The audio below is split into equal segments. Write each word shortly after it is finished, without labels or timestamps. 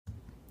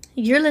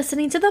You're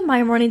listening to the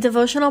My Morning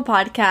Devotional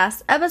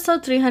Podcast,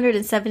 episode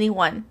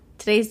 371.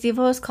 Today's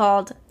Devo is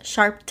called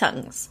Sharp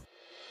Tongues.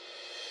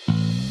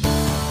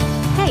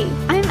 Hey,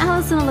 I'm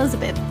Allison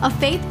Elizabeth, a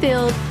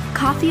faith-filled,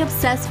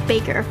 coffee-obsessed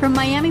baker from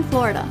Miami,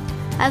 Florida.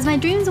 As my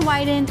dreams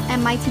widened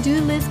and my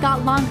to-do list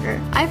got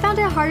longer, I found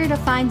it harder to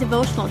find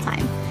devotional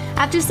time.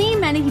 After seeing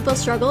many people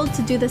struggle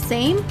to do the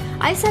same,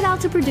 I set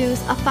out to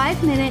produce a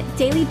 5-minute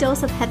daily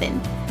dose of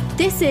heaven.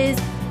 This is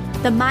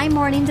the My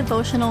Morning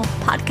Devotional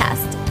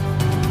Podcast.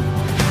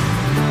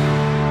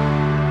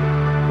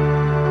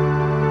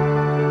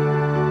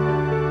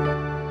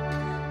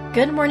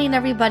 Good morning,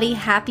 everybody.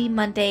 Happy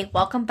Monday.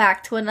 Welcome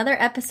back to another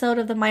episode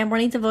of the My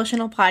Morning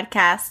Devotional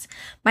Podcast.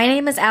 My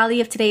name is Allie.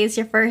 If today is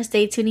your first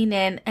day tuning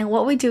in, and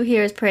what we do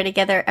here is pray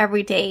together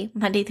every day,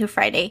 Monday through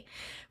Friday.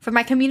 For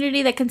my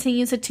community that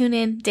continues to tune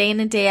in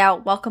and day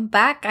out, welcome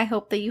back. I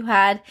hope that you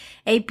had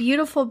a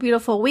beautiful,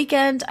 beautiful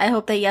weekend. I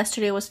hope that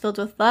yesterday was filled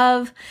with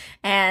love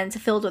and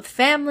filled with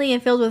family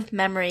and filled with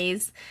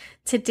memories.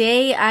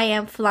 Today, I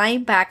am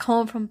flying back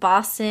home from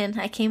Boston.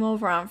 I came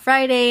over on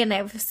Friday and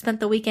I've spent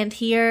the weekend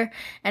here,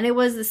 and it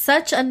was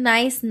such a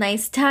nice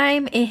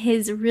time. It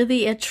is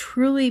really a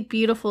truly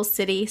beautiful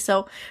city.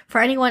 So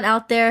for anyone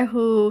out there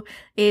who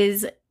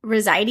is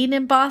residing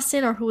in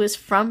Boston or who is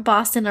from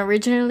Boston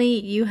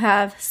originally, you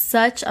have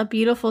such a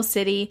beautiful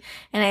city,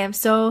 and I am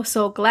so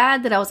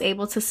glad that I was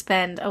able to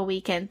spend a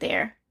weekend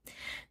there.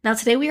 Now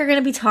today we are going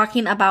to be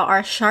talking about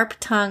our sharp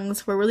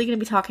tongues. We're really going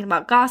to be talking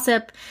about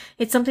gossip.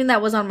 It's something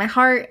that was on my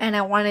heart, and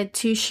I wanted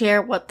to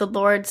share what the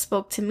Lord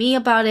spoke to me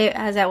about it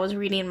as I was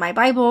reading my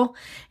Bible.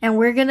 And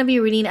we're going to be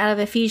reading out of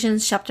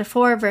Ephesians chapter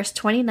 4, verse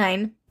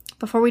 29.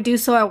 Before we do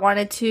so, I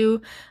wanted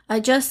to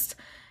just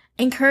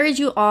encourage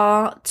you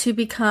all to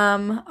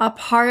become a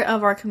part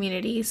of our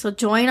community. So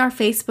join our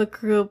Facebook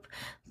group,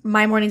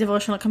 My Morning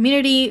Devotional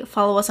Community.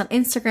 Follow us on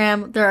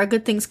Instagram. There are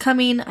good things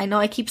coming. I know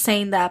I keep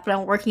saying that, but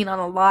I'm working on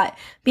a lot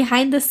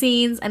behind the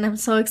scenes, and I'm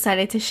so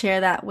excited to share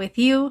that with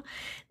you.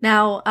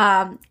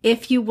 Now,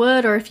 if you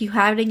would, or if you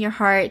have it in your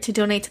heart to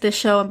donate to the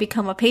show and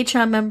become a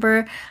Patreon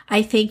member,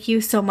 I thank you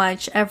so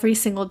much. Every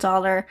single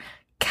dollar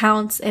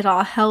counts. It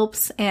all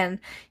helps. And,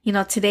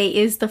 today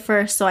is the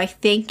first. So I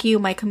thank you,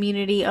 my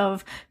community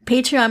of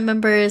Patreon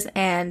members.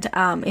 And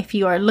if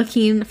you are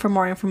looking for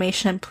more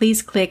information,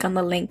 please click on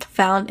the link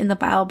found in the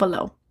bio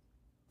below.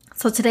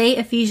 So today,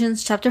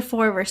 Ephesians chapter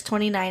 4, verse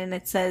 29, and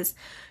it says,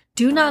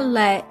 "Do not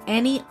let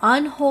any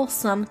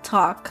unwholesome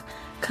talk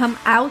come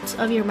out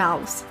of your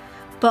mouths,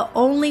 but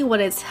only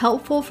what is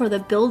helpful for the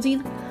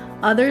building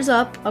others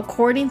up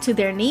according to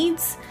their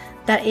needs,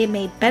 that it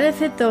may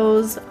benefit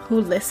those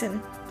who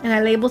listen." And I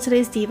label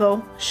today's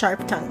Devo,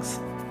 Sharp Tongues.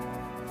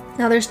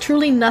 Now, there's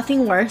truly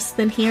nothing worse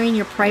than hearing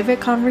your private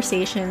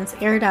conversations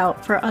aired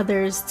out for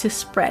others to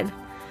spread.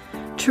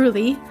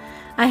 Truly,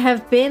 I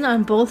have been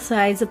on both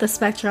sides of the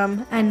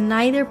spectrum, and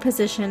neither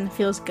position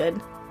feels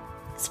good.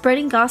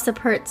 Spreading gossip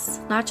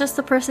hurts, not just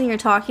the person you're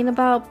talking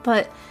about,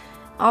 but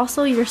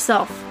also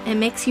yourself. It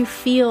makes you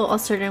feel a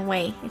certain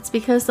way. It's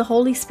because the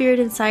Holy Spirit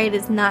inside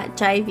is not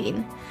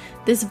jiving.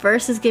 This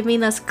verse is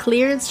giving us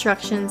clear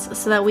instructions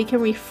so that we can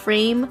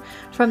refrain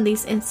from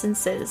these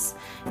instances.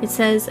 It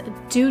says,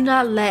 "Do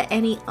not let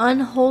any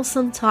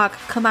unwholesome talk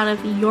come out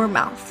of your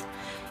mouth."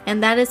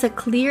 And that is a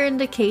clear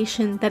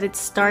indication that it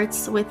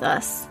starts with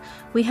us.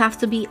 We have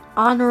to be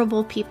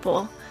honorable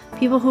people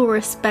who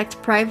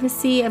respect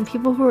privacy, and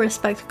people who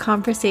respect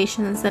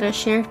conversations that are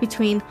shared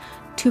between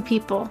two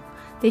people.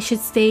 They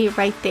should stay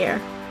right there.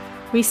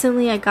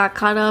 Recently, I got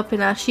caught up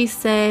in a she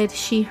said,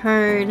 she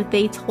heard,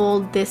 they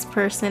told this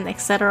person,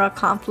 etc.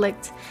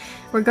 conflict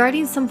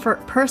regarding some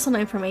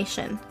personal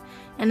information.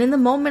 And in the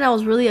moment, I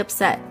was really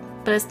upset.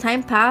 But as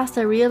time passed,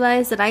 I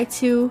realized that I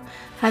too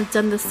have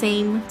done the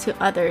same to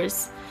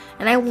others.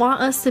 And I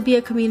want us to be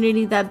a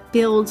community that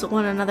builds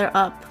one another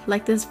up.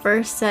 Like this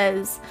verse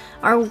says,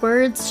 our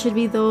words should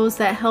be those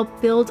that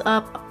help build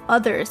up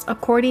others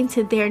according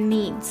to their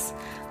needs.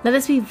 Let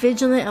us be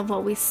vigilant of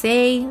what we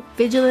say,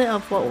 vigilant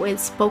of what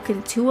is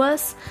spoken to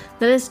us.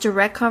 Let us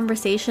direct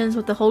conversations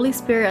with the Holy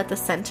Spirit at the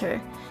center.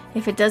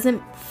 If it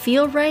doesn't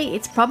feel right,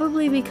 it's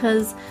probably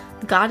because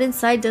God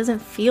inside doesn't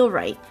feel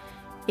right.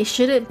 It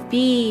shouldn't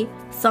be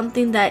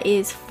something that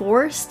is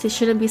forced. It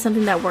shouldn't be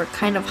something that we're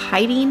kind of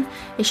hiding.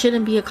 It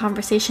shouldn't be a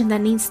conversation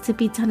that needs to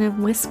be done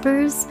in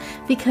whispers,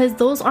 because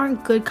those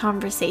aren't good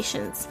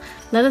conversations.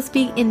 Let us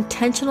be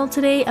intentional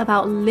today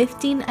about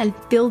lifting and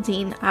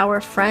building our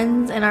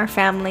friends and our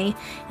family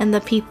and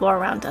the people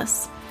around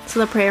us. So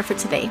the prayer for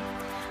today.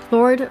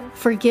 Lord,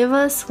 forgive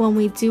us when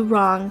we do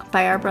wrong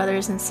by our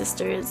brothers and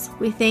sisters.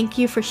 We thank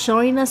you for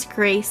showing us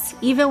grace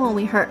even when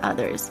we hurt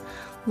others.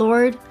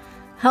 Lord,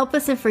 help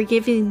us in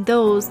forgiving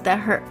those that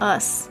hurt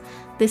us.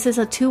 This is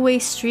a two-way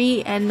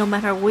street, and no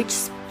matter which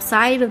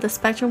side of the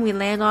spectrum we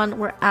land on,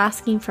 we're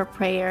asking for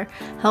prayer.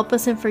 Help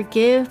us and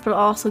forgive, but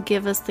also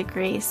give us the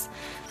grace.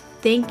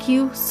 Thank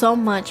you so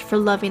much for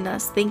loving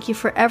us. Thank you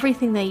for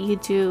everything that you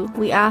do.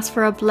 We ask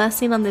for a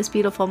blessing on this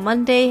beautiful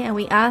Monday, and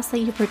we ask that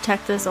you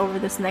protect us over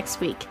this next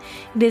week.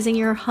 It is in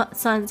your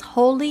Son's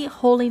holy,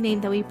 holy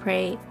name that we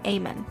pray.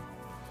 Amen.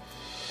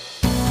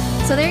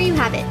 So there you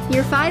have it,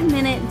 your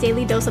 5-minute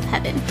daily dose of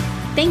heaven.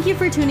 Thank you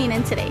for tuning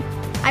in today.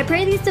 I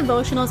pray these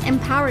devotionals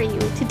empower you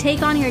to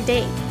take on your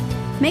day.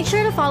 Make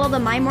sure to follow the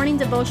My Morning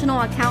Devotional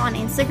account on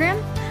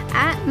Instagram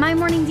at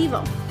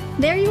MyMorningDevo.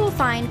 There you will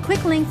find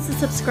quick links to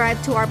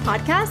subscribe to our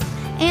podcast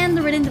and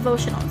the written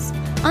devotionals.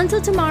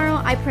 Until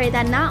tomorrow, I pray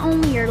that not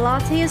only your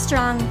latte is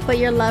strong, but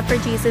your love for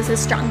Jesus is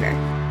stronger.